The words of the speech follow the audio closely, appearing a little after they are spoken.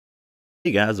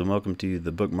Hey guys, and welcome to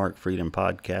the Bookmark Freedom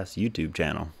Podcast YouTube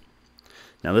channel.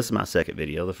 Now this is my second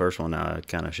video. The first one I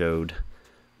kind of showed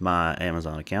my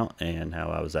Amazon account and how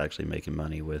I was actually making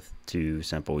money with two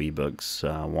simple ebooks,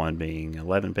 one being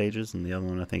 11 pages and the other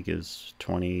one I think is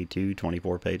 22,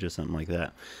 24 pages, something like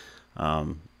that.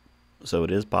 So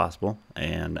it is possible,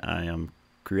 and I am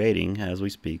creating, as we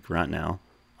speak right now,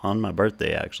 on my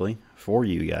birthday actually, for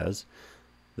you guys,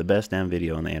 the best damn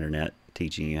video on the internet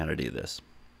teaching you how to do this.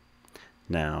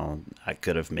 Now, I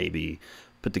could have maybe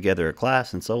put together a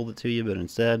class and sold it to you, but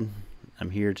instead,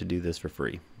 I'm here to do this for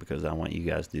free because I want you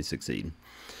guys to succeed.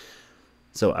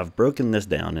 So I've broken this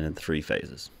down into 3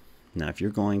 phases. Now, if you're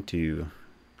going to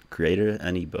create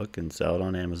an ebook and sell it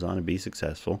on Amazon and be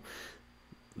successful,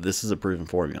 this is a proven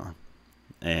formula.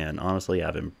 And honestly,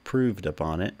 I've improved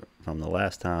upon it from the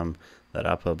last time that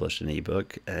I published an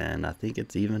ebook, and I think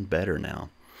it's even better now.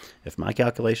 If my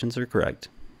calculations are correct,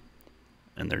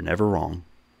 and they're never wrong.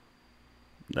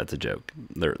 That's a joke.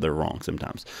 They're wrong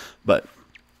sometimes. But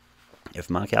if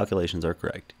my calculations are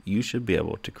correct, you should be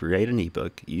able to create an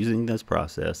ebook using this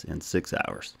process in 6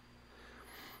 hours.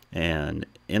 And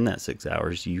in that 6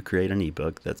 hours, you create an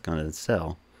ebook that's going to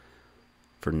sell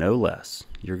for no less.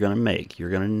 You're going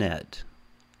to net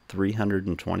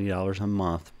 $320 a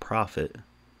month profit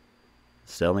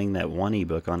selling that one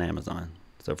ebook on Amazon.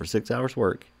 So for 6 hours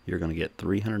work, you're going to get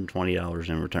 $320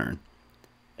 in return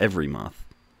every month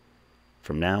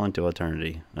from now until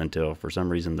eternity, until for some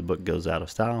reason the book goes out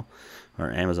of style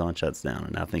or Amazon shuts down.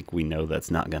 And I think we know that's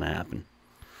not going to happen.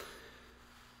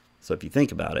 So if you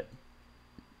think about it,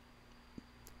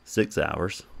 6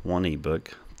 hours, one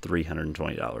ebook,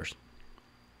 $320.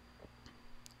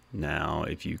 Now,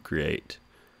 if you create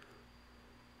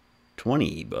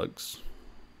 20 ebooks,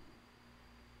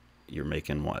 you're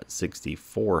making what,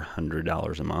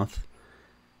 $6,400 a month?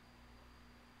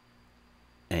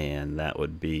 And that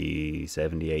would be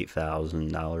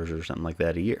 $78,000 or something like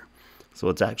that a year. So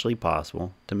it's actually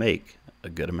possible to make a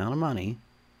good amount of money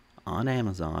on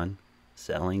Amazon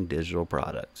selling digital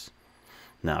products.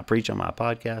 Now, I preach on my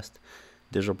podcast,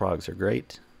 digital products are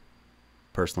great.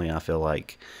 Personally, I feel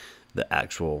like the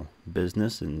actual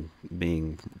business and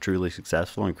being truly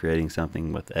successful and creating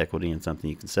something with equity and something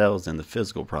you can sell is in the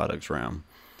physical products realm.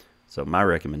 So my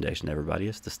recommendation to everybody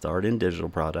is to start in digital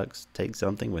products, take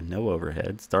something with no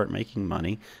overhead, start making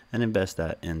money, and invest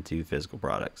that into physical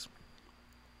products.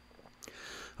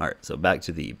 All right, so back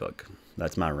to the ebook.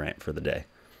 That's my rant for the day.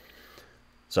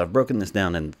 So I've broken this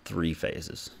down in 3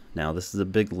 phases. Now this is a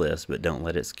big list, but don't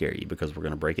let it scare you because we're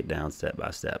going to break it down step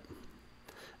by step.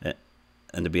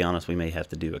 And to be honest, we may have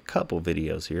to do a couple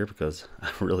videos here because I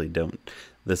really don't.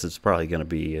 This is probably going to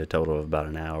be a total of about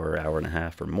an hour, hour and a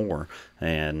half or more.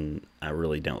 And I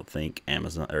really don't think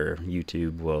Amazon or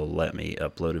YouTube will let me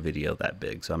upload a video that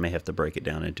big. So I may have to break it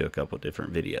down into a couple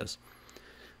different videos.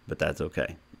 But that's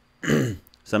okay. So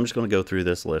I'm just going to go through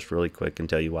this list really quick and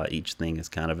tell you why each thing is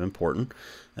kind of important.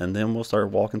 And then we'll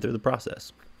start walking through the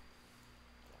process.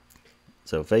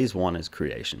 So phase 1 is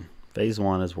creation. Phase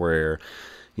 1 is where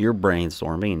you're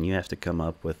brainstorming and you have to come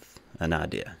up with an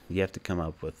idea. You have to come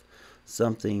up with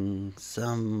something,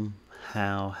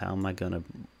 somehow.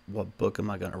 What book am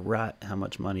I going to write? How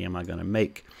much money am I going to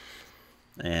make?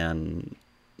 And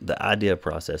the idea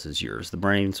process is yours. The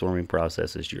brainstorming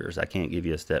process is yours. I can't give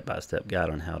you a step-by-step guide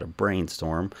on how to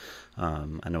brainstorm.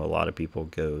 I know a lot of people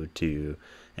go to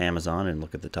Amazon and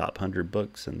look at the top 100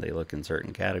 books and they look in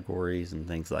certain categories and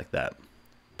things like that.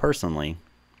 Personally,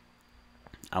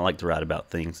 I like to write about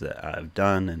things that I've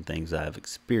done and things I've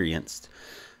experienced,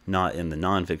 not in the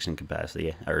nonfiction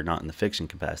capacity, or not in the fiction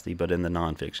capacity, but in the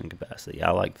nonfiction capacity.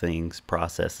 I like things,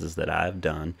 processes that I've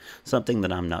done, something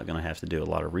that I'm not going to have to do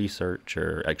a lot of research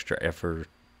or extra effort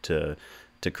to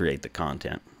create the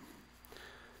content.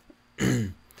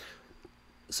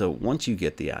 So once you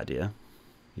get the idea,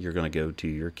 you're going to go to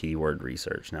your keyword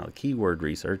research. Now, the keyword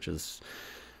research is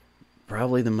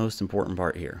probably the most important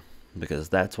part here, because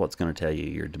that's what's going to tell you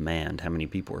your demand, how many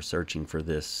people are searching for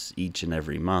this each and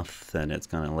every month, and it's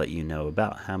going to let you know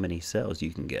about how many sales you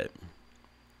can get.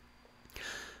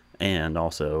 And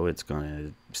also, it's going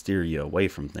to steer you away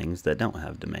from things that don't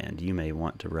have demand. You may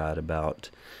want to write about,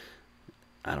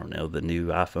 I don't know, the new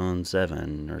iPhone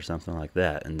 7 or something like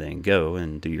that, and then go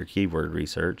and do your keyword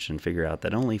research and figure out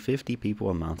that only 50 people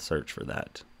a month search for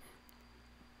that.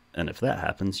 And if that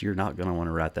happens, you're not going to want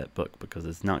to write that book because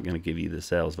it's not going to give you the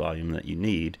sales volume that you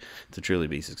need to truly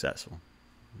be successful.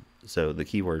 So the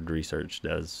keyword research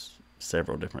does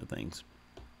several different things.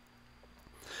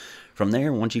 From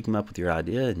there, once you come up with your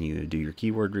idea and you do your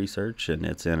keyword research and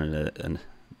it's in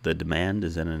the demand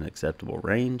is in an acceptable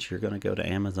range, you're going to go to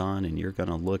Amazon and you're going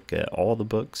to look at all the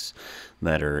books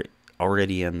that are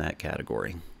already in that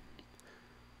category.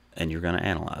 And you're going to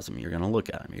analyze them. You're going to look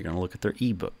at them. You're going to look at their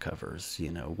ebook covers.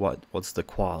 You know, what's the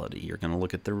quality? You're going to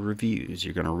look at their reviews.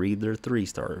 You're going to read their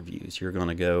 3-star reviews. You're going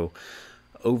to go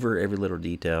over every little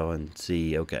detail and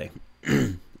see, okay,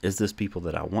 is this people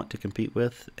that I want to compete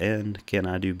with? And can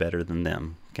I do better than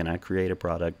them? Can I create a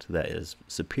product that is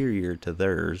superior to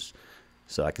theirs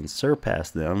so I can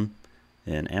surpass them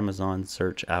in Amazon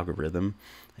search algorithm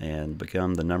and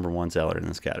become the #1 seller in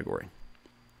this category?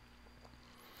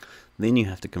 Then you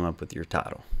have to come up with your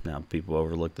title. Now, people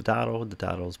overlook the title. The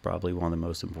title is probably one of the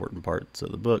most important parts of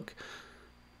the book.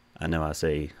 I know I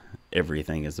say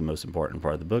everything is the most important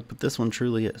part of the book, but this one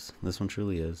truly is. This one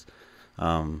truly is.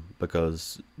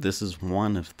 Because this is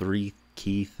one of 3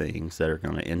 key things that are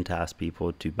going to entice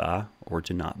people to buy or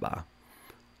to not buy.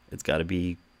 It's got to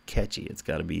be catchy. It's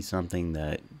got to be something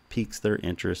that piques their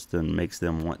interest and makes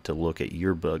them want to look at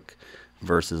your book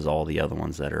versus all the other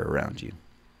ones that are around you.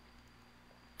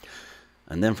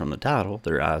 And then from the title,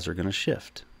 their eyes are going to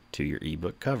shift to your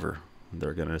ebook cover.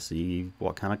 They're going to see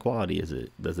what kind of quality is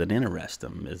it. Does it interest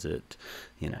them? Is it,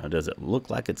 does it look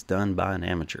like it's done by an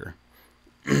amateur?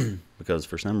 Because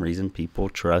for some reason, people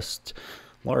trust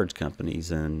large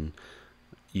companies, and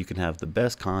you can have the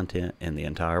best content in the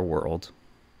entire world.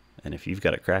 And if you've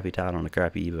got a crappy title and a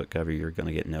crappy ebook cover, you're going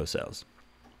to get no sales.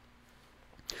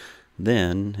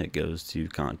 Then it goes to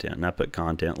content. And I put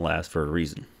content last for a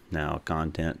reason. Now,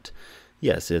 content,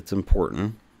 yes, it's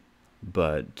important,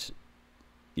 but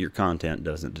your content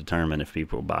doesn't determine if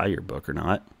people buy your book or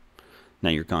not. Now,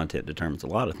 your content determines a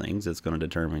lot of things. It's going to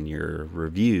determine your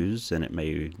reviews, and it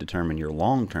may determine your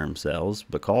long-term sales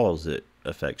because it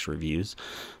affects reviews,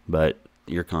 but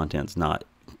your content's not,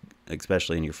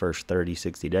 especially in your first 30,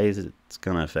 60 days, it's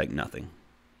going to affect nothing.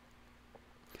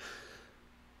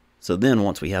 So then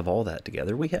once we have all that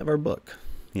together, we have our book.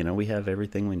 We have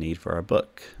everything we need for our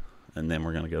book. And then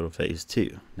we're going to go to phase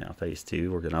 2. Now, phase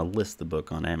 2, we're going to list the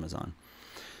book on Amazon.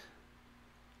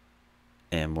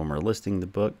 And when we're listing the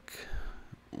book,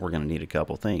 we're going to need a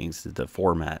couple things. The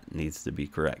format needs to be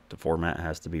correct. The format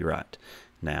has to be right.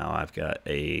 Now, I've got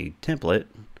a template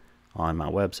on my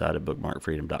website at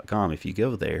bookmarkfreedom.com. If you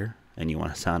go there and you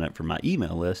want to sign up for my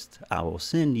email list, I will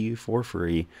send you for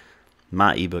free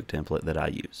my ebook template that I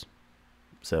use.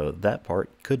 So that part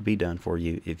could be done for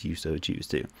you if you so choose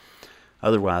to.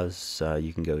 Otherwise,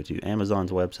 you can go to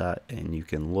Amazon's website and you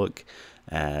can look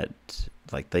at,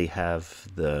 they have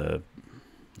the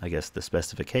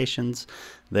specifications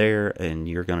there, and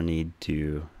you're going to need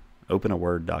to open a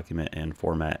Word document and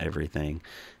format everything.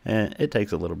 And it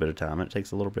takes a little bit of time. It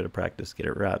takes a little bit of practice to get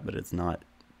it right, but it's not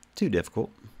too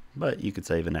difficult. But you could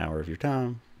save an hour of your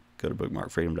time. Go to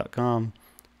bookmarkfreedom.com.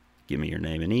 Give me your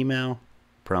name and email.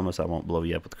 Promise I won't blow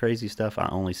you up with crazy stuff. I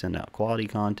only send out quality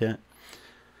content.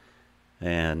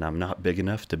 And I'm not big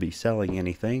enough to be selling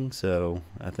anything, so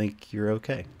I think you're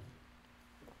okay.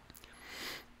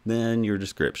 Then your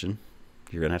description.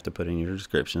 You're going to have to put in your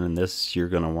description, and this you're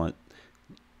going to want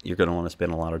to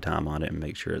spend a lot of time on it and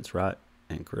make sure it's right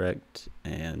and correct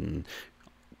and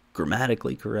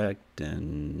grammatically correct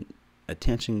and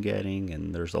attention getting,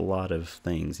 and there's a lot of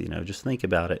things, just think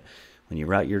about it when you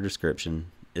write your description.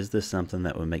 Is this something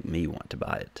that would make me want to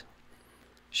buy it?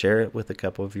 Share it with a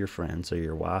couple of your friends or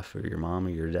your wife or your mom or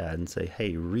your dad and say,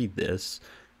 hey, read this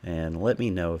and let me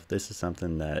know if this is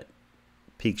something that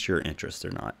piques your interest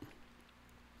or not.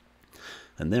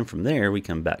 And then from there, we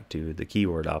come back to the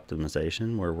keyword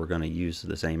optimization, where we're going to use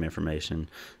the same information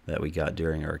that we got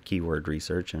during our keyword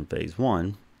research in phase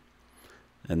 1.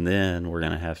 And then we're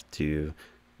going to have to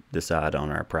decide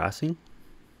on our pricing.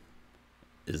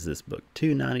 Is this book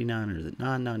 $2.99 or is it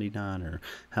 $9.99, or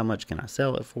how much can I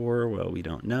sell it for? Well, we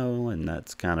don't know, and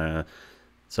that's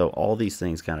so all these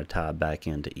things kind of tie back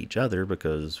into each other,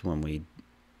 because when we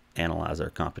analyze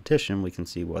our competition, we can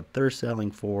see what they're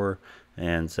selling for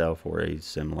and sell for a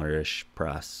similar-ish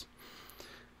price.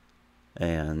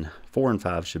 And 4 and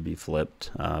 5 should be flipped,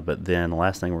 but then the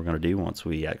last thing we're going to do once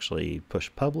we actually push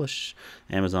publish,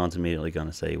 Amazon's immediately going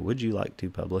to say, would you like to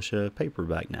publish a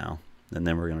paperback now? And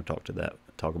then we're going to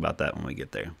talk about that when we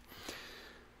get there.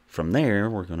 From there,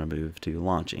 we're going to move to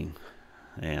launching.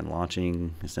 And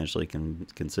launching essentially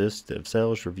consists of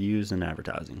sales, reviews, and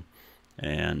advertising.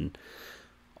 And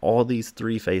all these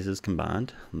 3 phases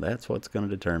combined, that's what's going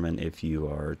to determine if you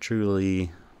are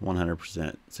truly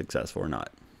 100% successful or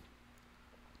not.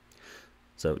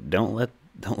 So don't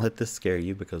let this scare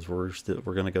you, because we're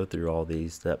going to go through all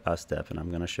these step by step, and I'm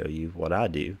going to show you what I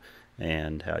do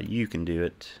and how you can do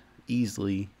it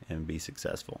easily and be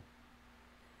successful.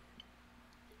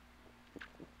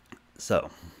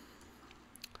 So,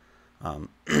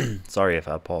 sorry if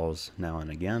I pause now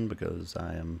and again, because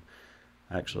I am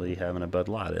actually having a Bud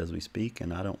Light as we speak,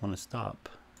 and I don't want to stop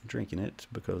drinking it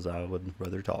because I would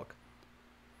rather talk.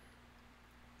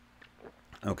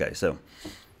 Okay, so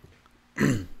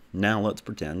now let's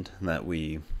pretend that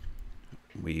we,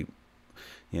 you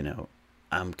know,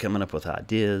 I'm coming up with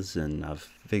ideas, and I've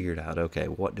figured out, okay,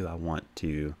 what do I want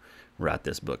to write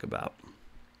this book about?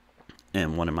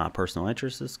 And one of my personal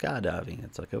interests is skydiving.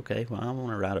 It's like, okay, well, I want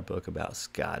to write a book about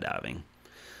skydiving.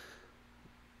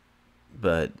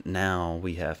 But now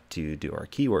we have to do our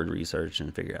keyword research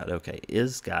and figure out, okay,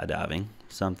 is skydiving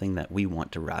something that we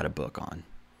want to write a book on?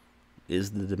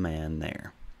 Is the demand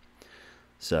there?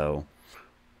 So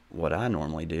what I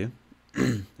normally do,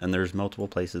 and there's multiple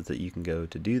places that you can go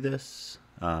to do this.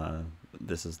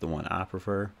 This is the one I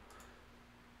prefer.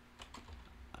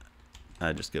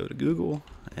 I just go to Google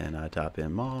and I type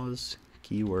in Moz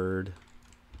Keyword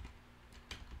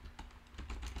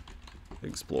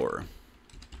Explorer.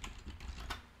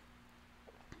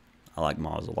 I like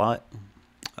Moz a lot.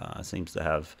 It seems to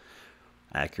have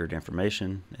accurate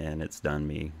information, and it's done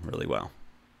me really well.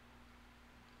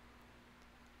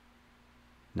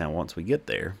 Now, once we get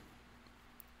there,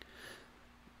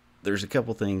 there's a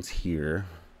couple things here.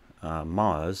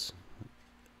 Moz,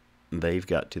 they've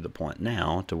got to the point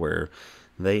now to where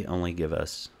they only give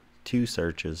us 2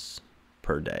 searches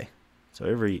per day. So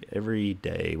every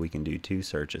day we can do 2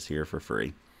 searches here for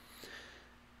free.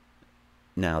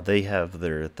 Now they have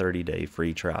their 30-day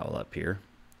free trial up here,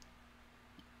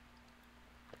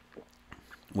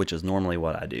 which is normally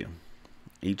what I do.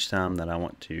 Each time that I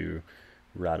want to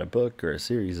write a book or a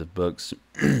series of books,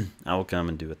 I will come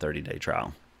and do a 30-day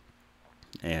trial.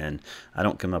 And I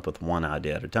don't come up with one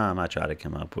idea at a time. I try to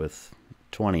come up with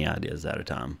 20 ideas at a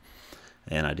time.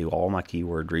 And I do all my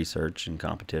keyword research and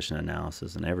competition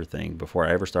analysis and everything before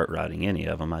I ever start writing any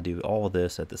of them. I do all of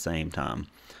this at the same time.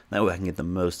 That way I can get the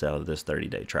most out of this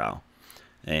 30-day trial.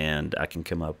 And I can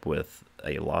come up with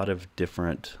a lot of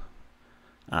different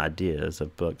ideas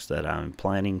of books that I'm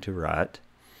planning to write.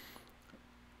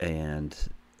 And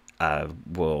I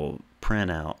will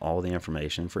print out all the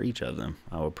information for each of them.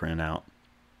 I will print out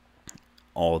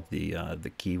all the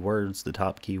keywords, the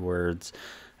top keywords,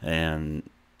 and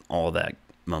all that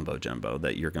mumbo jumbo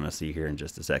that you're going to see here in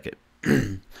just a second.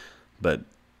 But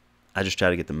I just try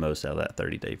to get the most out of that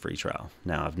 30-day free trial.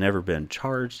 Now, I've never been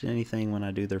charged anything when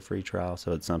I do their free trial,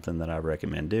 so it's something that I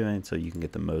recommend doing so you can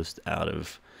get the most out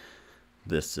of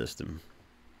this system.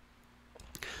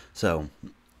 So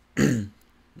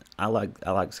I like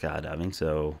skydiving,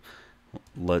 so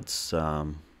let's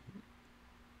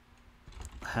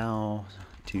how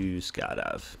to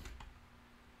skydive.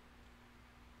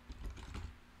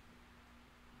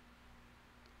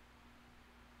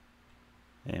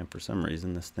 And for some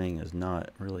reason this thing is not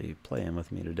really playing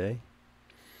with me today.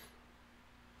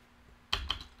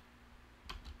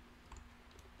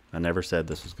 I never said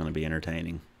this was going to be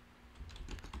entertaining.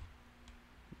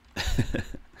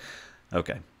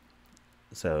 Okay,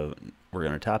 so we're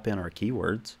going to type in our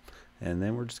keywords, and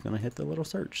then we're just going to hit the little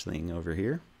search thing over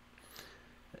here,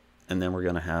 and then we're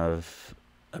going to have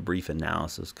a brief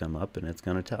analysis come up, and it's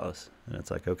going to tell us. And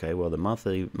it's like, okay, well, the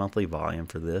monthly volume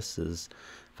for this is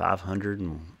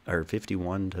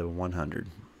 51 to 100.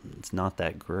 It's not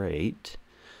that great,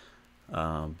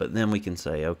 but then we can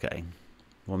say, okay,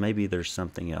 well, maybe there's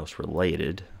something else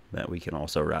related that we can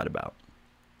also write about.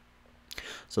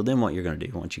 So then what you're going to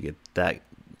do once you get that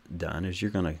done is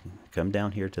you're going to come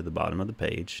down here to the bottom of the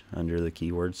page under the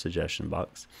keyword suggestion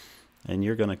box, and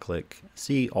you're going to click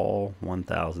see all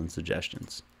 1000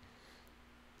 suggestions.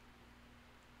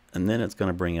 And then it's going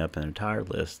to bring up an entire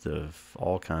list of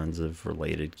all kinds of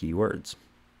related keywords.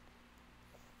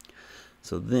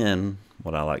 So then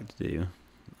what I like to do,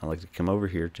 I like to come over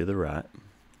here to the right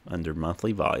under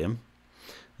monthly volume,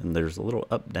 and there's a little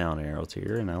up down arrows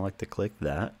here, and I like to click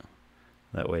that.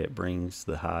 That way it brings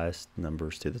the highest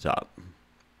numbers to the top.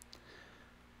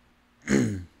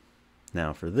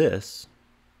 Now for this,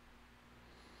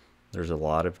 there's a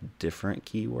lot of different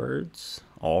keywords,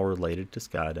 all related to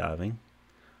skydiving.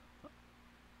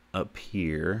 Up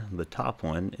here, the top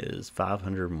one is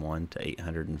 501 to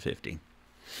 850.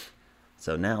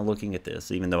 So now looking at this,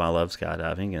 even though I love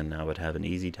skydiving and I would have an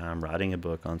easy time writing a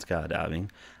book on skydiving,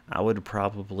 I would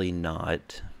probably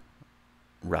not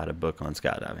write a book on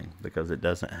skydiving because it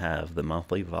doesn't have the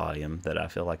monthly volume that I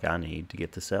feel like I need to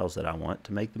get the sales that I want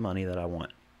to make the money that I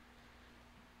want.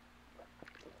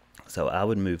 So I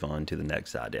would move on to the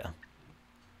next idea.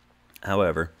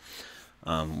 However,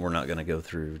 we're not going to go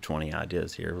through 20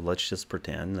 ideas here. Let's just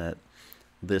pretend that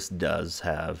this does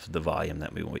have the volume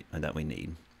that we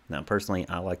need. Now, personally,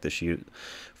 I like to shoot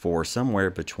for somewhere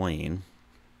between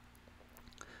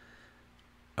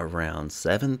around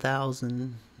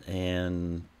 7,000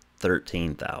 and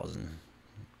 13,000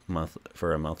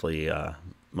 for a monthly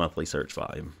search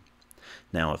volume.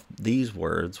 Now, if these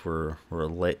words were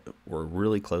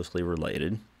really closely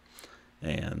related,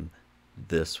 and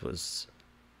this was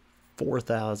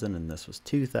 4,000 and this was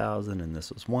 2,000 and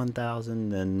this was 1,000,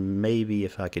 then maybe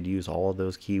if I could use all of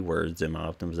those keywords in my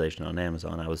optimization on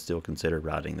Amazon, I would still consider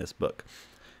writing this book.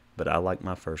 But I like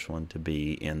my first one to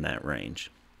be in that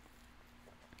range.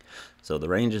 So the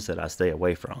ranges that I stay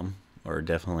away from are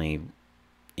definitely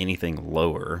anything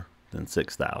lower than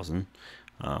 6,000.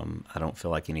 I don't feel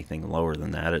like anything lower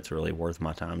than that, it's really worth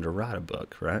my time to write a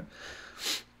book, right?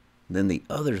 Then the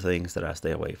other things that I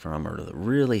stay away from are the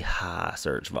really high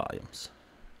search volumes.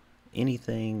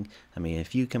 Anything, I mean,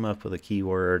 if you come up with a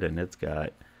keyword and it's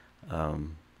got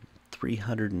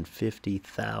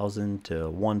 350,000 to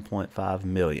 1.5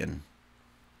 million,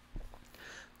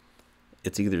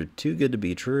 it's either too good to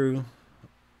be true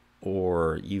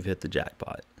or you've hit the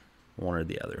jackpot, one or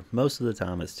the other. Most of the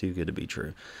time it's too good to be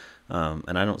true.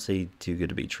 And I don't see too good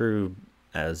to be true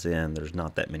as in there's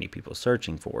not that many people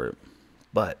searching for it.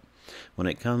 But when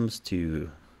it comes to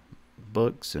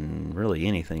books and really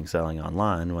anything selling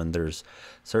online, when there's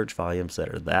search volumes that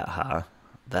are that high,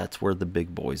 that's where the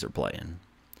big boys are playing.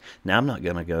 Now, I'm not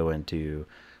going to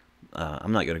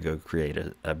go create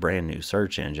a brand new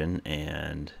search engine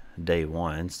and day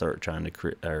one start trying to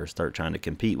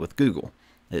compete with Google.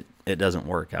 It doesn't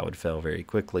work. I would fail very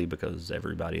quickly because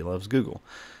everybody loves Google,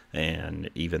 and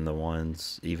even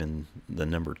the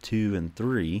number 2 and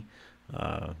 3,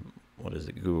 what is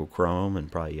it, Google Chrome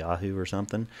and probably Yahoo or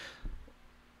something,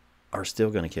 are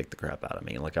still going to kick the crap out of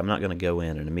me. Like, I'm not going to go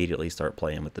in and immediately start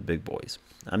playing with the big boys.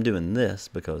 I'm doing this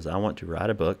because I want to write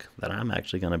a book that I'm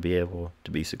actually going to be able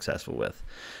to be successful with.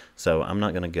 So I'm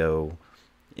not going to go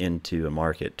into a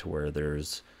market to where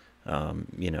there's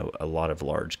a lot of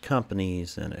large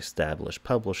companies and established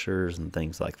publishers and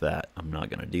things like that. I'm not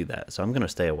going to do that. So I'm going to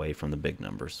stay away from the big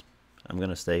numbers. I'm going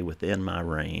to stay within my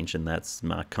range, and that's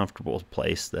my comfortable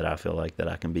place that I feel like that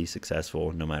I can be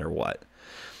successful no matter what.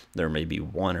 There may be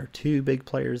 1 or 2 big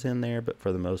players in there, but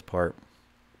for the most part,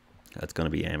 that's going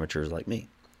to be amateurs like me.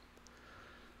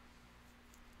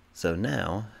 So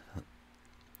now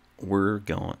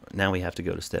we have to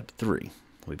go to step 3.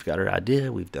 We've got our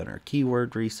idea, we've done our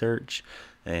keyword research,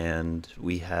 and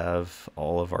we have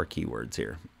all of our keywords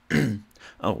here.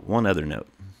 Oh, one other note.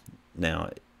 Now,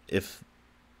 if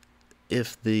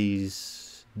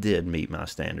these did meet my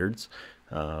standards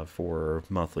for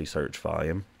monthly search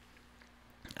volume,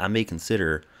 I may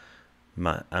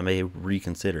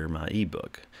reconsider my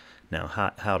ebook. Now,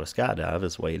 how to skydive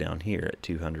is way down here at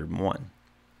 201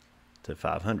 to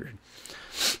 500.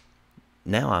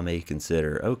 Now I may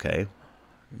consider, okay,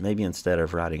 maybe instead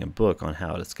of writing a book on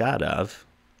how to skydive,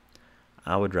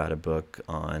 I would write a book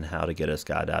on how to get a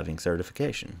skydiving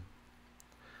certification.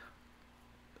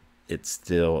 It's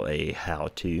still a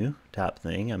how-to type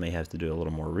thing. I may have to do a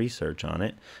little more research on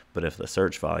it, but if the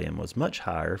search volume was much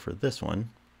higher for this one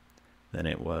than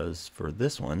it was for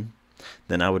this one,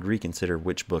 then I would reconsider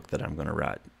which book that I'm going to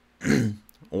write.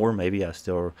 Or maybe I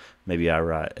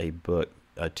write a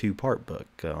 2-part book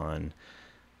on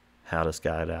how to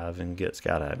skydive and get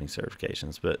skydiving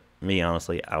certifications. But me,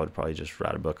 honestly, I would probably just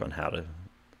write a book on how to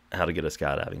get a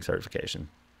skydiving certification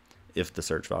if the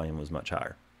search volume was much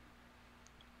higher.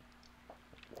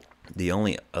 The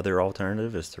only other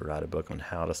alternative is to write a book on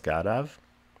how to skydive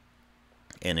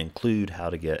and include how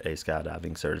to get a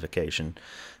skydiving certification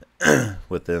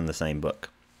within the same book.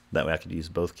 That way I could use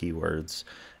both keywords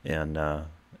in my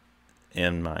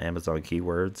Amazon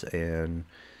keywords and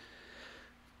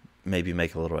maybe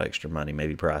make a little extra money,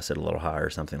 maybe price it a little higher,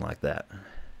 something like that.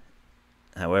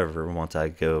 However, once I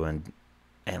go and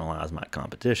analyze my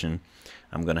competition,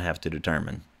 I'm going to have to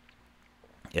determine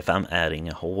if I'm adding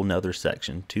a whole nother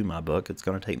section to my book, it's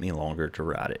going to take me longer to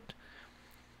write it.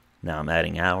 Now I'm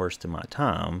adding hours to my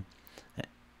time,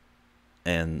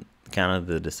 and kind of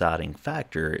the deciding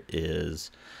factor is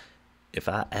if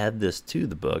I add this to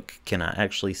the book, can I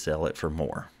actually sell it for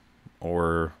more?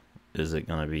 Or is it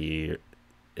going to be,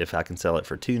 if I can sell it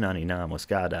for $2.99 with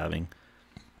skydiving,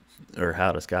 or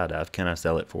how to skydive, can I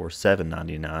sell it for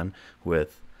 $7.99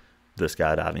 with the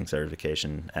skydiving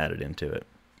certification added into it?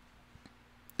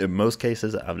 In most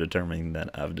cases, I've determined that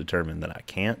I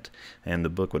can't, and the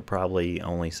book would probably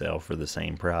only sell for the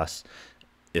same price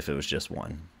if it was just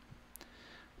one.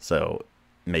 So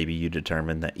maybe you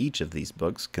determine that each of these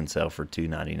books can sell for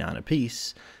 $2.99 a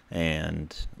piece,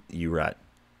 and you write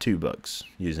 2 books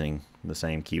using the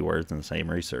same keywords and the same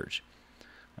research.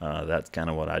 That's kind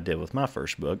of what I did with my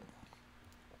first book.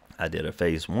 I did a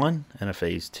phase 1 and a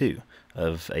phase 2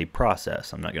 of a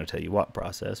process. I'm not going to tell you what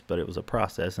process, but it was a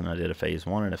process, and I did a phase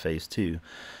 1 and a phase 2.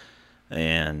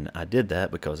 And I did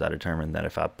that because I determined that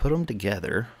if I put them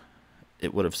together,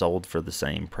 it would have sold for the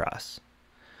same price.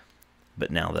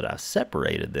 But now that I've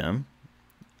separated them,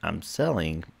 I'm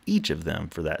selling each of them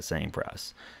for that same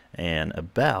price. And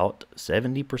about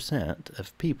 70%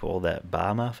 of people that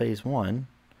buy my phase 1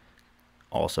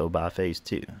 also buy phase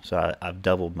 2. So I've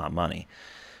doubled my money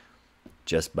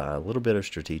just by a little bit of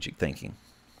strategic thinking.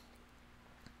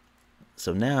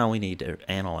 So now we need to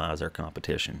analyze our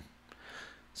competition.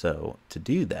 So to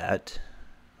do that,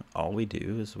 all we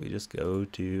do is we just go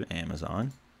to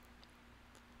Amazon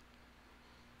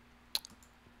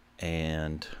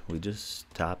and we just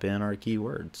type in our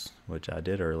keywords, which I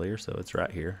did earlier, so it's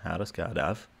right here, how to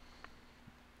skydive.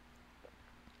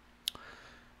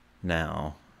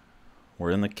 Now, we're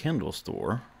in the Kindle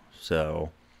store, so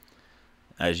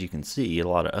as you can see, a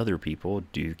lot of other people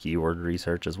do keyword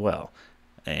research as well,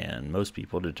 and most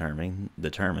people determine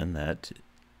that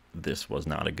this was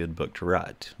not a good book to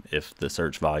write. If the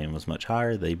search volume was much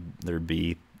higher, there'd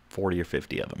be 40 or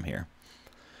 50 of them here.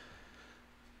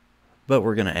 But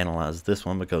we're going to analyze this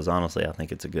one because honestly I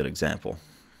think it's a good example.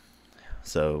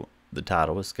 So the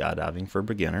title is Skydiving for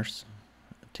Beginners,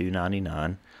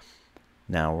 $2.99.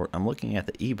 Now I'm looking at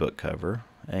the ebook cover,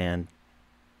 and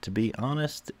to be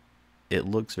honest, it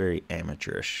looks very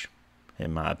amateurish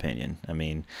in my opinion. I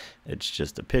mean, it's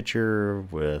just a picture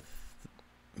with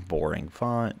boring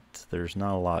font. There's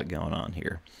not a lot going on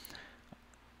here.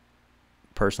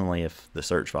 Personally, if the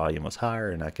search volume was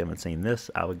higher and I haven't seen this,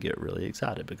 I would get really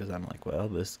excited because I'm like, well,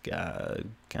 this guy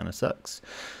kind of sucks.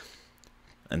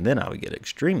 And then I would get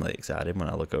extremely excited when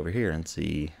I look over here and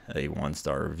see a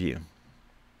 1-star review.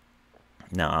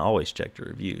 Now, I always check the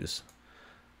reviews,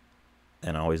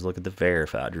 and I always look at the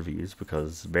verified reviews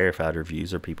because verified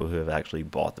reviews are people who have actually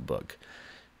bought the book.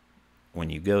 When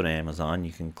you go to Amazon,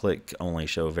 you can click only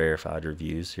show verified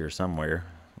reviews here somewhere.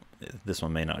 This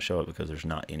one may not show it because there's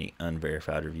not any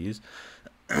unverified reviews.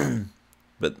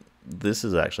 But this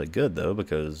is actually good though,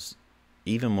 because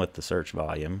even with the search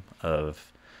volume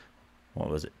of, what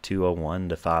was it, 201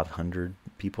 to 500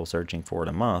 people searching for it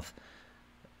a month,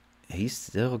 he's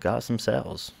still got some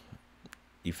sales.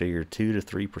 You figure 2 to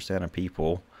 3% of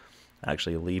people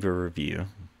actually leave a review,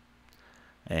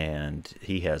 and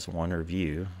he has 1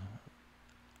 review.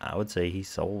 I would say he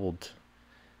sold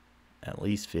at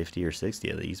least 50 or 60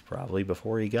 of these probably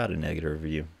before he got a negative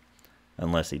review,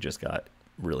 unless he just got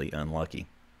really unlucky.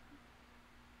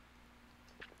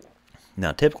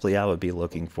 Now, typically I would be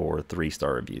looking for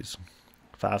 3-star reviews.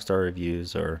 5-star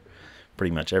reviews are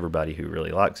pretty much everybody who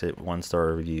really likes it.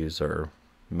 1-star reviews are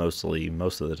most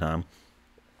of the time.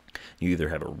 You either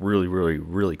have a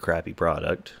really crappy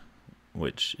product,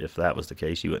 which if that was the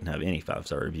case, you wouldn't have any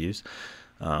 5-star reviews,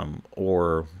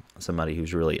 or somebody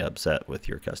who's really upset with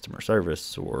your customer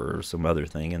service or some other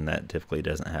thing, and that typically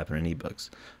doesn't happen in ebooks.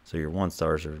 So your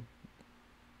 1-stars are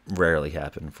rarely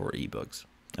happen for ebooks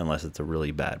unless it's a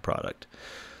really bad product.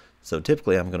 So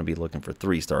typically I'm going to be looking for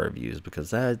 3-star reviews because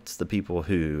that's the people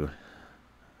who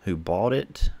bought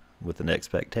it with an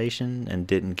expectation and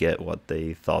didn't get what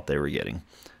they thought they were getting.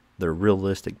 They're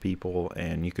realistic people,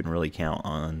 and you can really count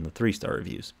on the 3-star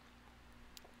reviews.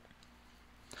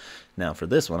 Now for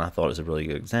this one, I thought it was a really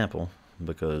good example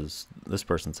because this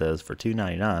person says, for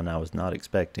 $2.99 I was not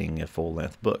expecting a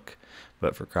full-length book,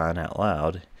 but for crying out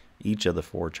loud, each of the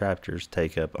 4 chapters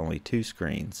take up only 2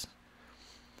 screens.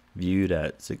 Viewed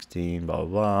at 16 blah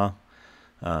blah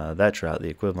blah. That's right, the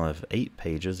equivalent of 8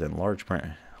 pages in large print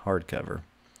hardcover,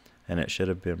 and it should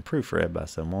have been proofread by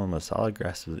someone with solid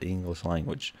grasp of the English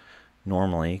language.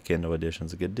 Normally Kindle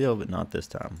edition's a good deal, but not this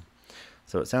time.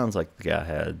 So it sounds like the guy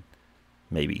had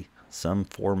maybe some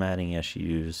formatting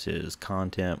issues. His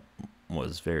content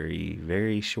was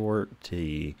very short.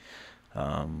 His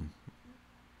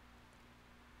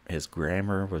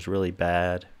grammar was really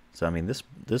bad. So I mean,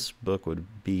 this book would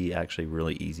be actually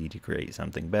really easy to create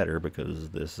something better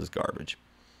because this is garbage.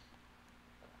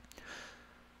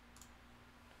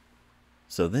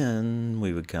 So then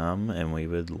we would come and we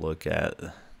would look at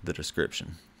the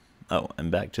description. Oh, and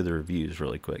back to the reviews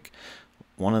really quick.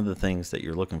 One of the things that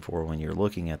you're looking for when you're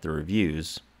looking at the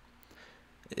reviews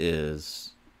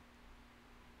is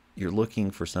you're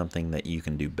looking for something that you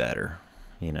can do better.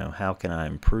 You know, how can I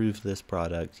improve this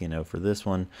product? You know, for this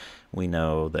one, we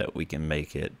know that we can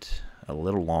make it a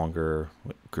little longer,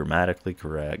 grammatically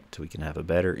correct. We can have a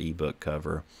better ebook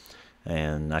cover.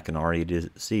 and I can already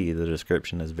see the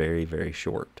description is very, very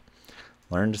short.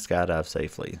 Learn to skydive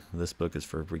safely. This book is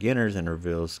for beginners and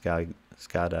reveals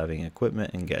skydiving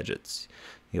equipment and gadgets.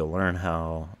 You'll learn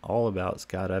all about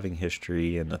skydiving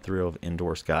history and the thrill of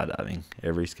indoor skydiving.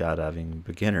 Every skydiving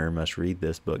beginner must read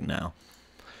this book now.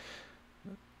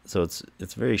 So it's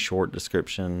a very short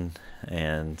description,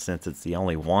 and since it's the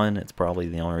only one, it's probably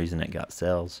the only reason it got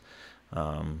sales.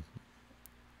 I'm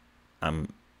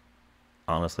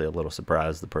honestly a little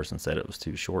surprised the person said it was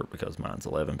too short, because mine's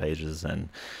 11 pages and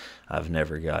I've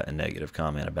never got a negative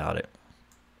comment about it.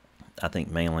 I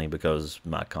think mainly because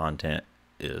my content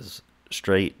is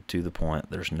straight to the point.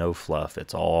 There's no fluff.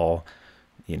 It's all,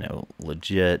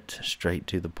 legit, straight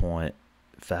to the point,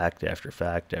 fact after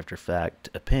fact after fact,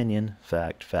 opinion,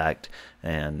 fact,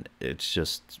 and it's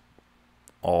just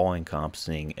all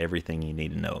encompassing everything you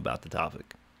need to know about the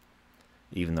topic,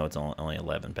 even though it's only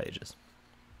 11 pages.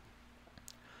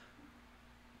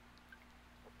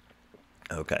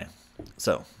 Okay,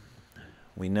 so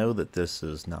we know that this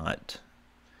is not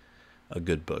a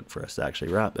good book for us to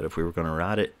actually write, but if we were going to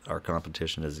write it, our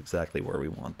competition is exactly where we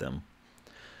want them.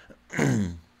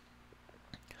 And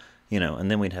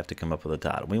then we'd have to come up with a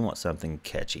title. We want something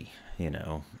catchy,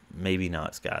 maybe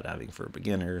not skydiving for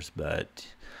beginners,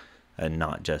 and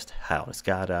not just how to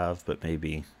skydive, but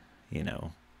maybe,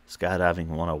 skydiving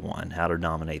 101, how to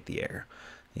dominate the air,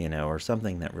 or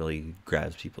something that really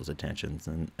grabs people's attentions.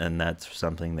 And that's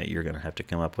something that you're going to have to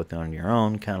come up with on your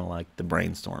own, kind of like the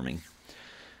brainstorming.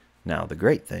 Now, the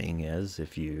great thing is,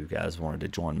 if you guys wanted to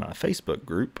join my Facebook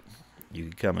group, you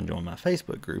could come and join my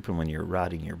Facebook group, and when you're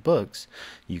writing your books,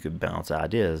 you could bounce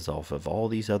ideas off of all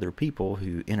these other people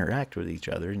who interact with each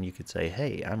other, and you could say,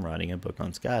 hey, I'm writing a book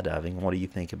on skydiving. What do you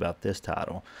think about this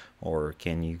title? Or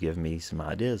can you give me some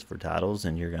ideas for titles?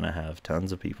 And you're going to have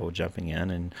tons of people jumping in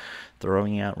and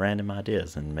throwing out random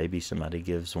ideas, and maybe somebody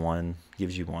gives you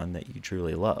one that you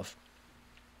truly love.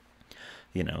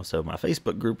 So my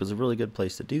Facebook group is a really good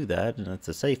place to do that, and it's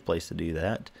a safe place to do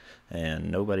that, and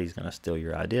nobody's going to steal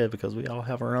your idea, because we all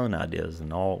have our own ideas,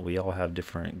 and we all have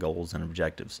different goals and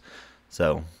objectives.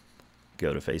 So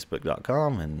go to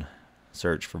facebook.com and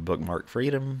search for Bookmark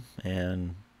Freedom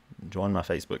and join my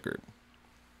Facebook group.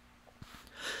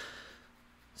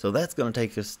 So that's going to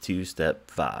take us to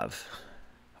step 5,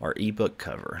 our ebook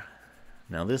cover.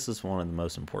 Now, this is one of the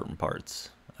most important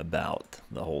parts about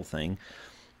the whole thing.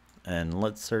 And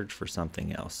let's search for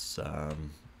something else. I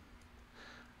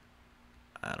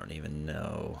don't even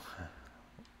know.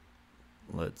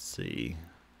 Let's see.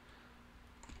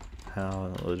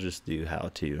 We'll just do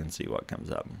how to and see what comes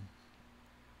up.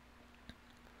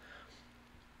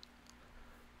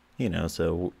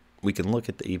 So we can look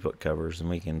at the ebook covers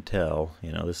and we can tell,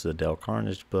 this is a Dale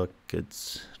Carnegie book.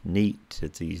 It's neat.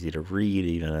 It's easy to read,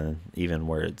 even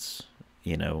where it's,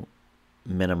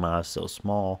 minimized so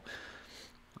small.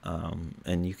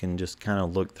 And you can just kind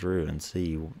of look through and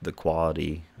see the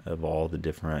quality of all the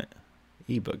different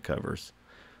ebook covers.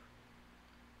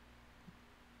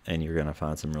 And you're going to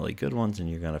find some really good ones, and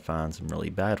you're going to find some really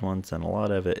bad ones, and a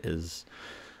lot of it is,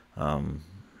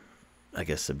 I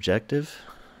guess, subjective.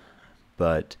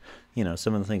 But,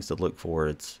 some of the things to look for,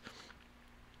 it's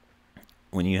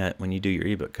when you do your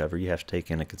ebook cover, you have to take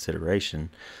into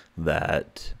consideration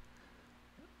that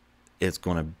it's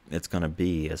going to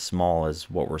be as small as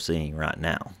what we're seeing right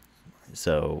now.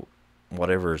 So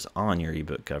whatever's on your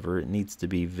ebook cover, it needs to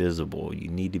be visible. You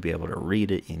need to be able to read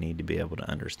it. You need to be able to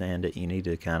understand it. You need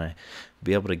to kind of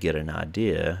be able to get an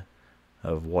idea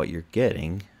of what you're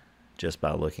getting just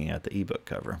by looking at the ebook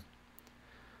cover.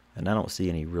 And I don't see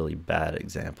any really bad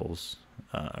examples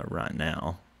right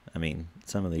now. I mean,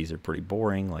 some of these are pretty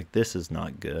boring. Like, this is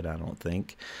not good, I don't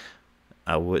think.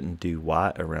 I wouldn't do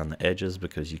white around the edges,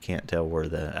 because you can't tell where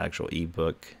the actual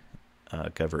ebook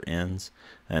cover ends.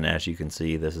 And as you can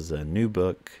see, this is a new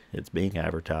book. It's being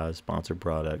advertised, sponsored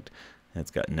product.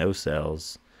 It's got no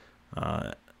sales.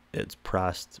 It's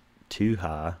priced too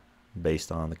high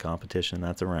based on the competition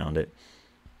that's around it.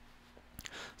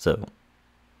 So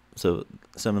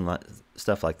some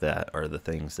stuff like that are the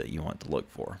things that you want to look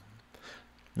for.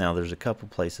 Now, there's a couple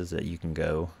places that you can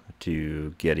go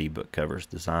to get ebook covers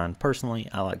designed. Personally,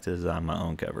 I like to design my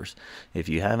own covers. If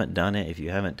you haven't done it, if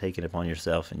you haven't taken it upon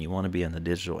yourself and you want to be in the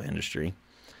digital industry,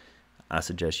 I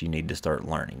suggest you need to start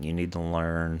learning. You need to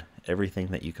learn everything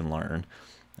that you can learn.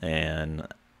 And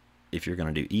if you're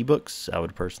going to do ebooks, I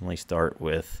would personally start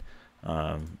with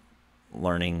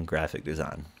learning graphic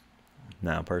design.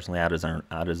 Now, personally, I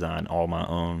design all my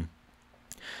own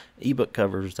ebook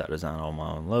covers. I design all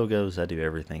my own logos. I do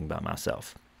everything by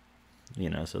myself.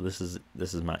 So this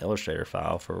is my Illustrator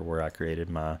file for where I created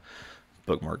my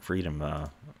Bookmark Freedom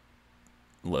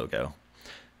logo.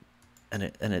 And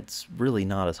it's really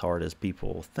not as hard as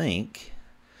people think.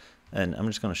 And I'm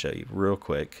just going to show you real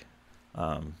quick,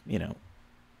 you know,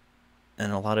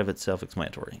 and a lot of it's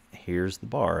self-explanatory. Here's the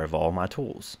bar of all my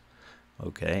tools.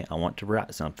 Okay, I want to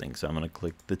write something, so I'm going to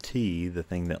click the T, the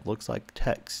thing that looks like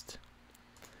text.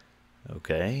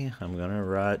 Okay, I'm going to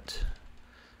write,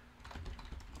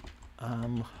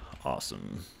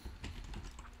 awesome.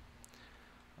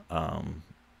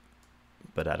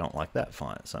 But I don't like that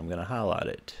font, so I'm going to highlight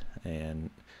it. And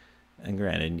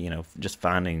granted, you know, just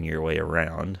finding your way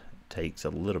around takes a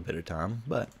little bit of time,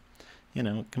 but, you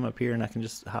know, come up here and I can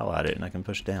just highlight it and I can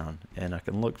push down and I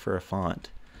can look for a font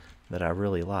that I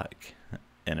really like.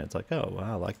 And it's like, oh, well,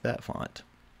 I like that font.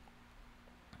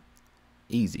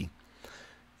 Easy.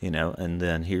 You know, and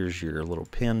then here's your little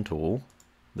pen tool.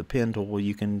 The pen tool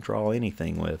you can draw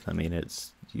anything with. I mean,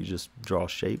 you just draw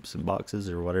shapes and boxes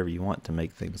or whatever you want to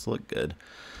make things look good.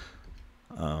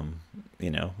 You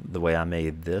know, the way I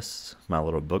made this, my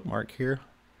little bookmark here,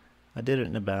 I did it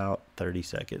in about 30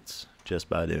 seconds just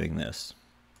by doing this.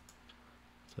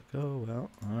 It's like, oh,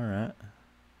 well, all right.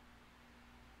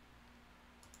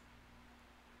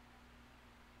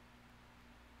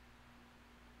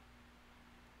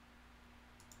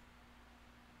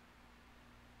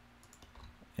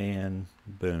 And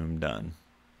boom, done.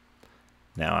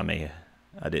 Now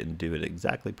I didn't do it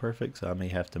exactly perfect, so I may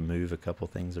have to move a couple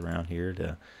things around here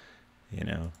to, you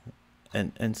know,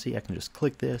 and see, I can just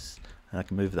click this and I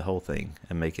can move the whole thing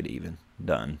and make it even.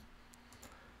 Done.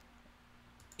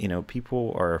 You know,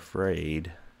 people are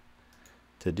afraid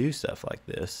to do stuff like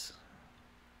this,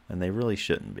 and they really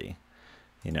shouldn't be.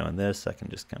 You know, in this, I can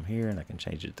just come here and I can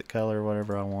change it to color,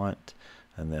 whatever I want,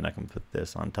 and then I can put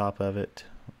this on top of it,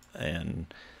 and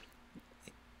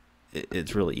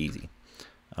it's really easy.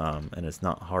 And it's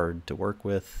not hard to work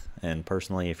with. And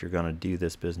personally, if you're going to do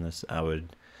this business, I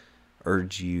would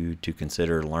urge you to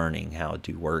consider learning how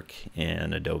to work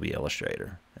in Adobe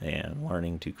Illustrator and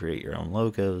learning to create your own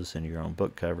logos and your own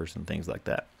book covers and things like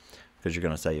that, because you're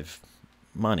going to save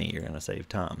money, you're going to save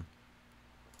time.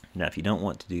 Now, if you don't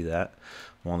want to do that,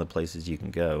 one of the places you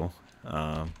can go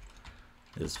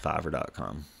is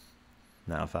Fiverr.com.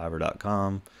 Now,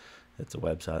 Fiverr.com, it's a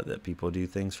website that people do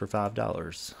things for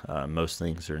 $5. Most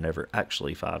things are never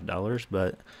actually $5,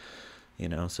 but, you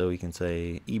know, so we can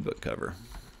say ebook cover.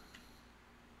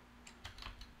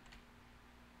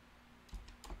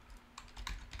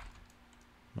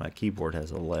 My keyboard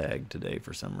has a lag today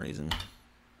for some reason.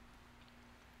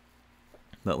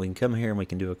 But we can come here and we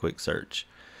can do a quick search.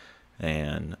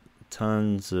 And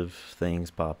tons of things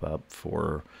pop up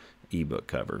for ebook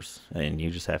covers. And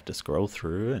you just have to scroll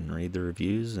through and read the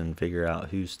reviews and figure out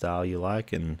whose style you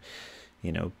like and,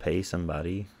 you know, pay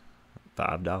somebody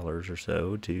 $5 or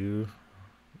so to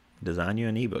design you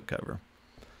an ebook cover.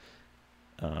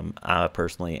 I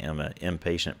personally am an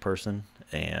impatient person,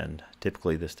 and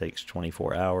typically this takes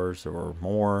 24 hours or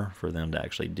more for them to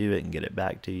actually do it and get it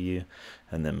back to you.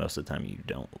 And then most of the time you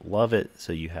don't love it,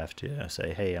 so you have to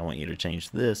say, hey, I want you to change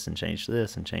this and change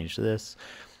this and change this.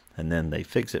 And then they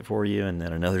fix it for you, and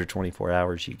then another 24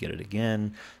 hours you get it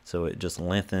again. So it just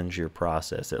lengthens your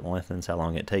process. It lengthens how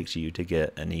long it takes you to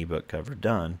get an ebook cover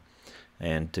done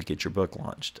and to get your book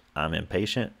launched. I'm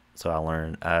impatient, so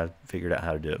I figured out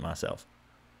how to do it myself.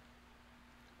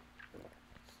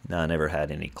 Now, I never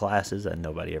had any classes, and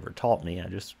nobody ever taught me. I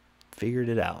just figured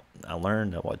it out. I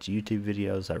learned, I watched YouTube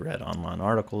videos, I read online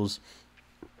articles.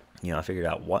 You know, I figured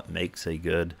out what makes a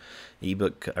good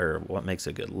ebook, or what makes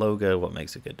a good logo, what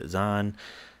makes a good design.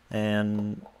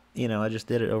 And, you know, I just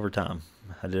did it over time.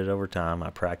 I did it over time. I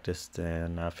practiced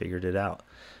and I figured it out.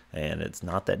 And it's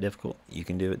not that difficult. You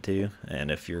can do it too.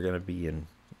 And if you're going to be in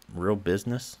real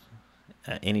business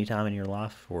at any time in your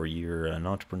life, or you're an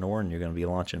entrepreneur and you're going to be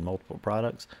launching multiple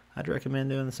products, I'd recommend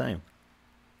doing the same.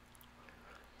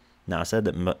 Now, I said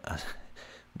that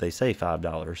they say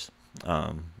 $5,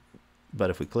 but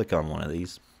if we click on one of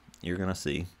these, you're going to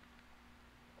see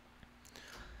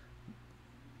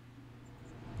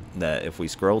that if we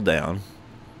scroll down,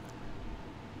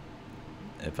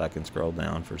 if I can scroll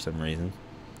down for some reason,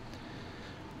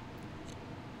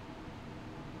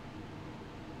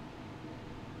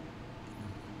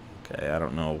 okay, I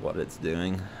don't know what it's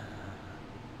doing, so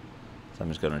I'm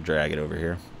just going to drag it over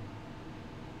here.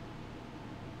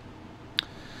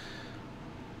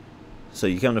 So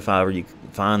you come to Fiverr, you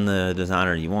find the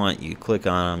designer you want, you click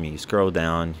on them, you scroll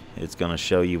down, it's going to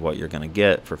show you what you're going to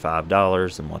get for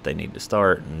 $5 and what they need to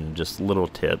start, and just little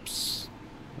tips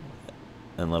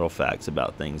and little facts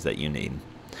about things that you need.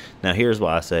 Now, here's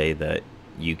why I say that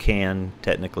you can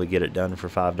technically get it done for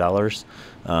 $5.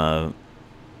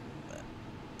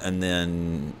 And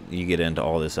then you get into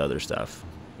all this other stuff.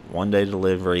 1-day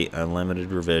delivery,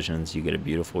 unlimited revisions. You get a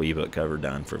beautiful ebook cover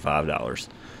done for $5.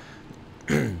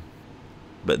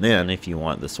 But then if you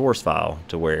want the source file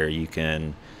to where you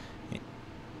can,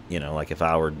 you know, like if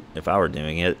I were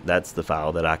doing it, that's the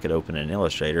file that I could open in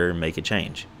Illustrator and make a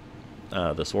change.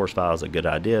 The source file is a good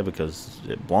idea because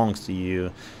it belongs to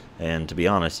you, and to be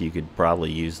honest, you could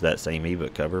probably use that same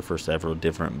ebook cover for several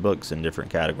different books in different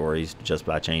categories just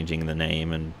by changing the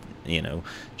name and, you know,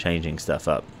 changing stuff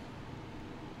up.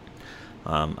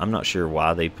 I'm not sure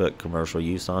why they put commercial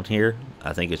use on here.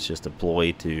 I think it's just a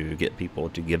ploy to get people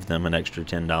to give them an extra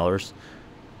 $10.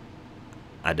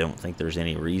 I don't think there's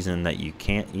any reason that you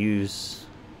can't use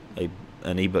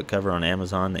an ebook cover on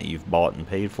Amazon that you've bought and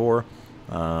paid for.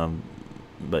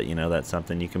 But you know, that's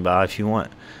something you can buy if you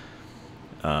want.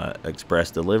 Express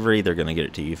delivery, they're going to get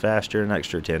it to you faster, an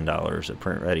extra $10. A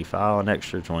print ready file, an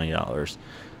extra $20.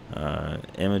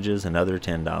 Images, another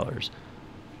 $10.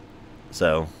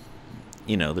 So,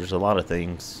 you know, there's a lot of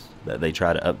things that they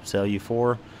try to upsell you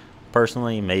for.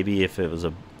 Personally, maybe if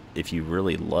you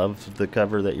really love the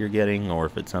cover that you're getting, or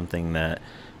if it's something that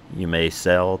you may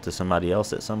sell to somebody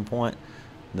else at some point,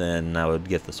 then I would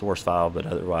get the source file. But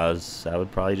otherwise, I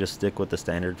would probably just stick with the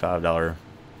standard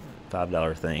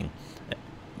 $5 thing.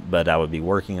 But I would be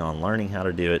working on learning how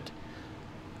to do it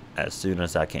as soon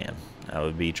as I can. I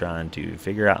would be trying to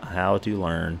figure out how to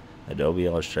learn Adobe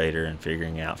Illustrator and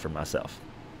figuring it out for myself.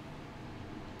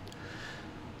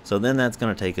 So then that's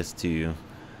going to take us to,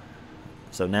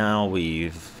 so now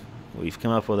we've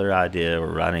come up with our idea.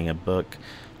 We're writing a book,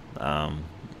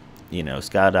 you know,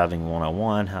 Skydiving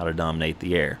 101, How to Dominate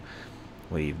the Air.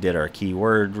 We did our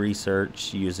keyword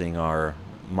research using our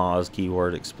Moz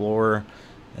Keyword Explorer,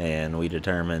 and we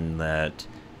determined that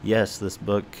yes, this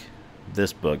book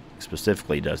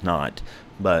specifically does not,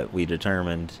 but we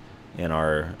determined in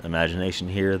our imagination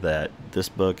here that this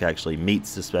book actually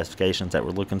meets the specifications that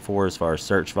we're looking for as far as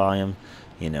search volume.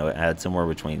 You know, it had somewhere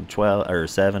between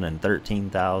 7 and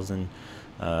 13,000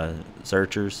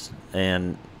 searchers,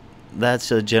 and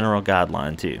that's a general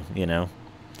guideline too. You know,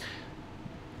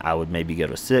 I would maybe go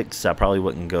to 6. I probably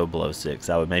wouldn't go below 6.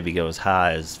 I would maybe go as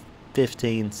high as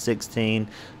 15, 16,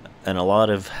 and a lot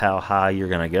of how high you're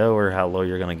going to go or how low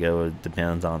you're going to go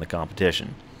depends on the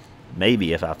competition.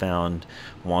 Maybe if I found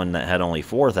one that had only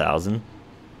 4,000,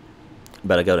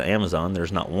 but I go to Amazon,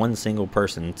 there's not one single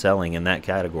person selling in that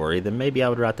category, then maybe I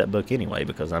would write that book anyway,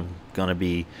 because I'm gonna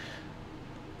be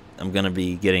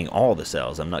getting all the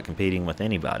sales. I'm not competing with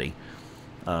anybody.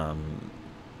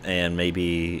 And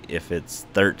maybe if it's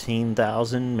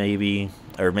 13,000,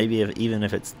 even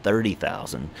if it's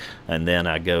 30,000, and then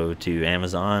I go to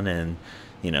Amazon and,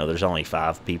 you know, there's only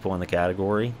 5 people in the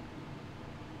category,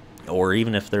 or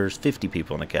even if there's 50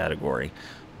 people in the category,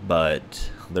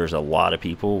 but there's a lot of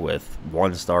people with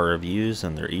 1-star reviews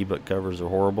and their ebook covers are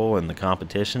horrible and the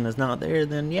competition is not there,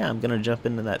 then yeah, I'm going to jump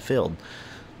into that field.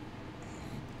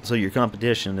 So your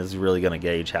competition is really going to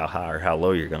gauge how high or how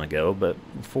low you're going to go, but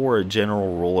for a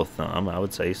general rule of thumb, I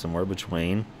would say somewhere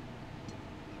between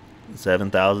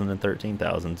 7,000 and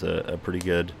 13,000 is a pretty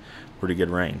good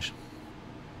range.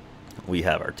 We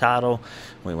have our title.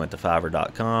 We went to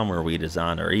Fiverr.com where we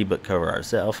designed our ebook cover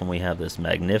ourselves, and we have this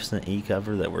magnificent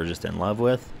e-cover that we're just in love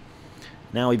with.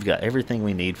 Now we've got everything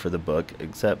we need for the book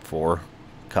except for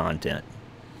content.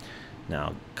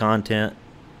 Now, content,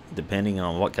 depending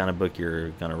on what kind of book you're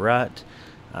going to write,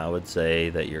 I would say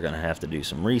that you're going to have to do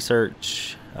some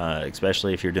research,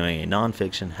 especially if you're doing a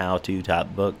nonfiction how-to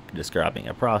type book describing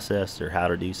a process or how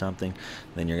to do something.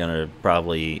 Then you're going to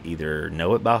probably either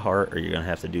know it by heart or you're going to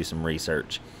have to do some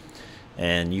research.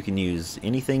 And you can use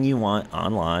anything you want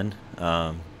online.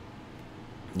 The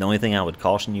only thing I would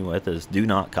caution you with is do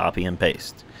not copy and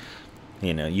paste.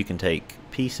 You know, you can take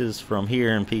pieces from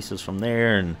here and pieces from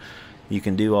there, and you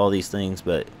can do all these things,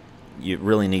 but it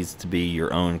really needs to be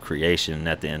your own creation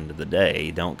at the end of the day.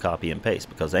 Don't copy and paste,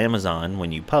 because Amazon,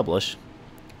 when you publish,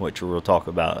 which we'll talk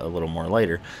about a little more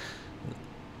later,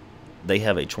 they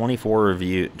have a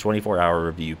 24-hour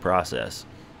review process.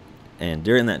 And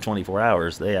during that 24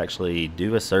 hours, they actually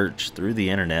do a search through the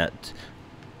internet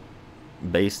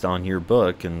based on your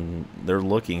book, and they're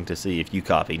looking to see if you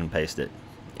copied and pasted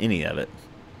any of it.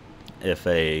 If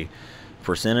a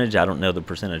percentage, I don't know the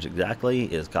percentage exactly,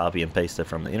 is copy and pasted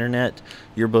from the internet,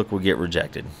 your book will get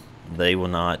rejected. They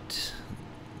won't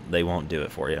do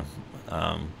it for you.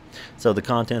 So the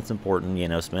content's important, you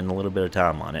know, spend a little bit of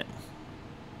time on it.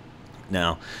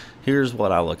 Now, here's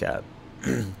what I look at.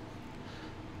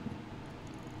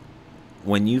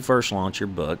 When you first launch your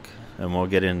book, and we'll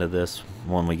get into this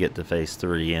when we get to phase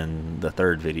 3 in the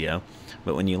 3rd video,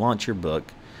 but when you launch your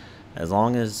book, As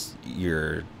long as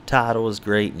your title is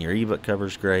great and your ebook cover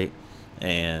is great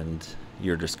and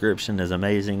your description is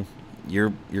amazing,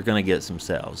 you're going to get some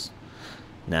sales.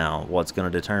 Now, what's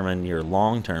going to determine your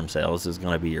long-term sales is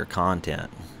going to be your content,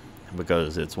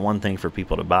 because it's one thing for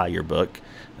people to buy your book,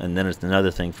 and then it's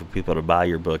another thing for people to buy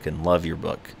your book and love your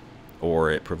book,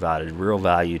 or it provided real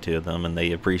value to them and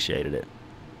they appreciated it.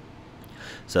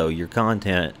 So your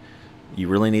content, you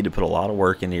really need to put a lot of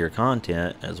work into your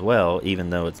content as well,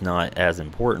 even though it's not as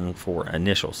important for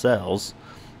initial sales.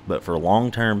 But for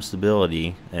long-term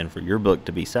stability and for your book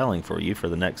to be selling for you for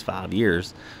the next 5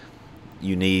 years,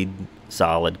 you need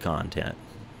solid content.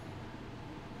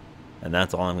 And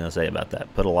that's all I'm going to say about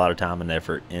that. Put a lot of time and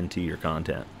effort into your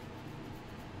content.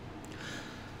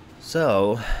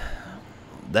 So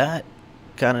that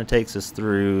kind of takes us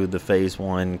through the phase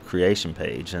 1 creation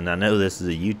page. And I know this is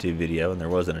a YouTube video and there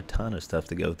wasn't a ton of stuff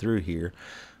to go through here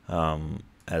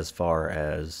as far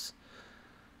as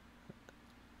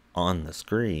on the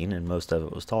screen, and most of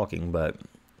it was talking, but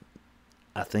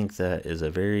I think that is a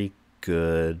very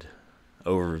good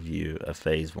overview of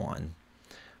phase 1.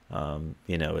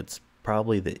 It's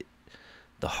probably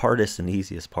the hardest and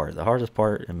easiest part. The hardest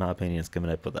part, in my opinion, is coming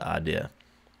up with the idea.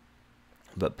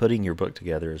 But putting your book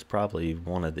together is probably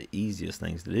one of the easiest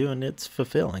things to do, and it's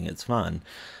fulfilling. It's fun.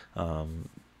 So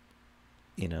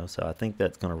I think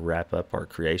that's going to wrap up our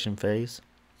creation phase.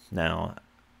 Now,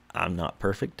 I'm not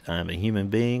perfect. I'm a human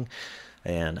being,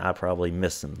 and I probably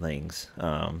miss some things.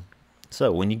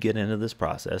 So when you get into this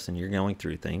process and you're going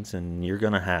through things, and you're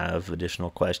going to have additional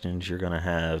questions, you're going to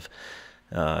have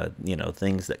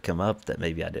things that come up that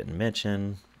maybe I didn't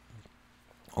mention,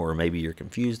 or maybe you're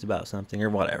confused about something or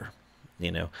whatever.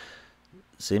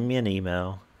 Send me an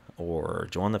email or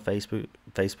join the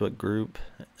Facebook group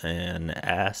and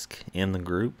ask in the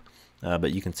group.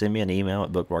 But you can send me an email at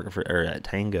at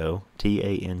Tango,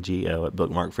 TANGO at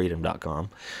bookmarkfreedom.com.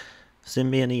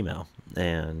 Send me an email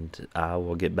and I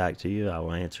will get back to you. I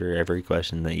will answer every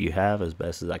question that you have as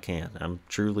best as I can. I'm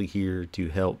truly here to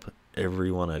help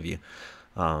every one of you.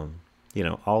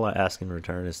 All I ask in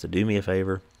return is to do me a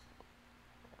favor.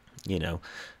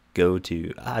 Go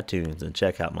to iTunes and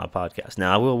check out my podcast.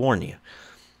 Now, I will warn you,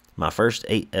 my first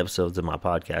 8 episodes of my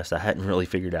podcast, I hadn't really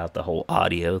figured out the whole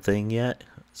audio thing yet.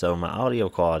 So my audio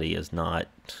quality is not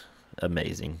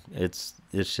amazing. It's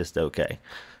just okay.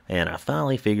 And I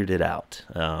finally figured it out.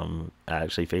 I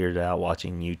actually figured it out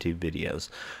watching YouTube videos.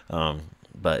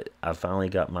 But I finally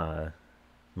got my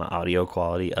audio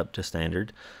quality up to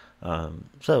standard.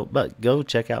 But go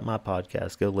check out my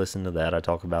podcast. Go listen to that. I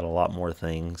talk about a lot more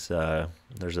things.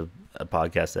 There's a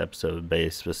podcast episode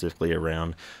based specifically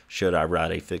around, should I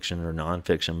write a fiction or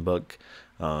nonfiction book?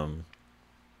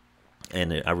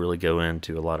 And I really go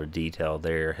into a lot of detail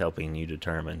there, helping you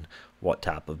determine what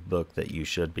type of book that you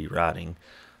should be writing.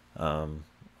 So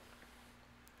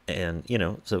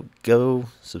go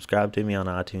subscribe to me on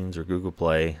iTunes or Google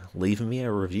Play. Leave me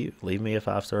a review. Leave me a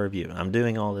 5-star review. I'm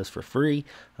doing all this for free.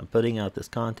 I'm putting out this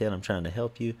content. I'm trying to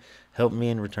help you. Help me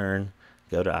in return.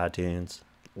 Go to iTunes.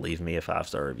 Leave me a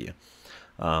 5-star review.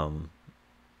 Come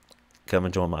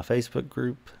and join my Facebook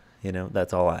group.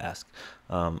 That's all I ask.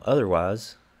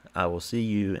 Otherwise, I will see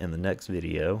you in the next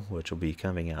video, which will be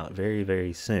coming out very,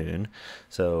 very soon.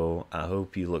 So I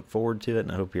hope you look forward to it,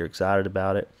 and I hope you're excited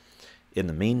about it. In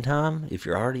the meantime, if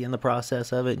you're already in the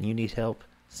process of it and you need help,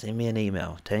 send me an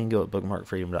email,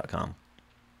 tango@bookmarkfreedom.com.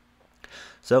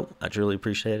 So I truly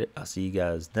appreciate it. I'll see you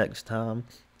guys next time,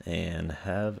 and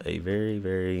have a very,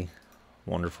 very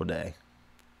wonderful day.